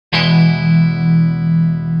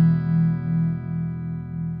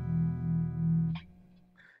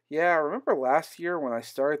Yeah, I remember last year when I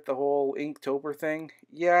started the whole Inktober thing.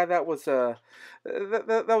 Yeah, that was a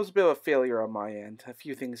bit of a failure on my end. A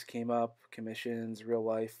few things came up, commissions, real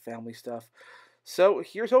life, family stuff. So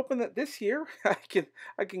here's hoping that this year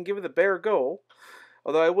I can give it a better go.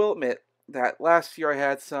 Although I will admit that last year I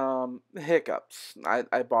had some hiccups.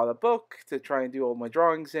 I bought a book to try and do all my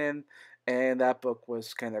drawings in, and that book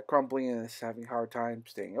was kind of crumbling and it's having a hard time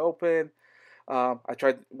staying open. I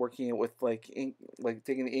tried working it with like ink, like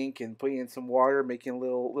taking the ink and putting in some water, making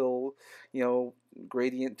little, you know,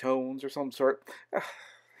 gradient tones or some sort.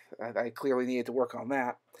 I clearly needed to work on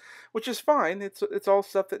that, which is fine. It's all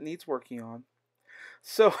stuff that needs working on.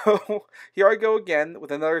 So here I go again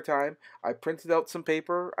with another time. I printed out some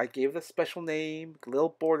paper. I gave it a special name,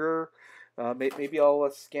 little border. Maybe I'll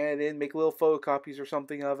scan it in, make little photocopies or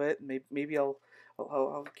something of it. Maybe I'll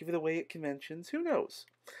give it away at conventions. Who knows?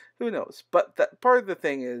 Who knows? But that part of the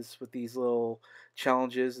thing is with these little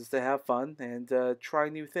challenges is to have fun and try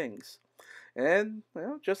new things. And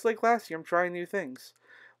well, just like last year, I'm trying new things.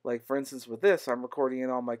 Like for instance, with this, I'm recording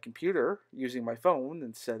it on my computer using my phone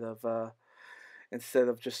instead of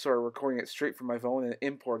just sort of recording it straight from my phone and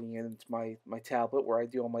importing it into my tablet where I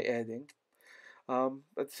do all my editing. At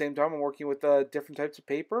the same time, I'm working with different types of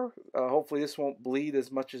paper. Hopefully, this won't bleed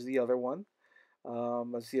as much as the other one,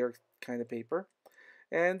 as the other kind of paper.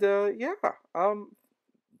 And yeah,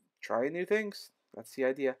 trying new things. That's the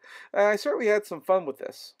idea. I certainly had some fun with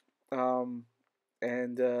this. Um,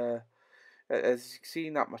 and as you can see,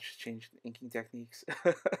 not much has changed in inking techniques.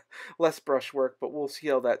 Less brush work, but we'll see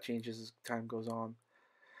how that changes as time goes on.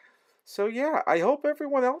 So yeah, I hope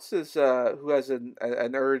everyone else is who has an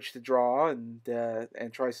urge to draw and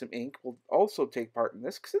try some ink will also take part in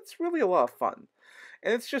this because it's really a lot of fun.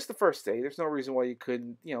 And it's just the first day. There's no reason why you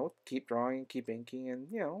couldn't, keep drawing, keep inking, and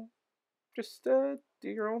just do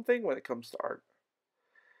your own thing when it comes to art.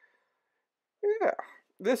 Yeah,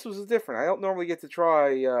 this was different. I don't normally get to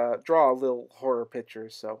try draw little horror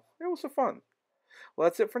pictures, so it was a fun. Well,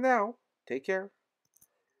 that's it for now. Take care.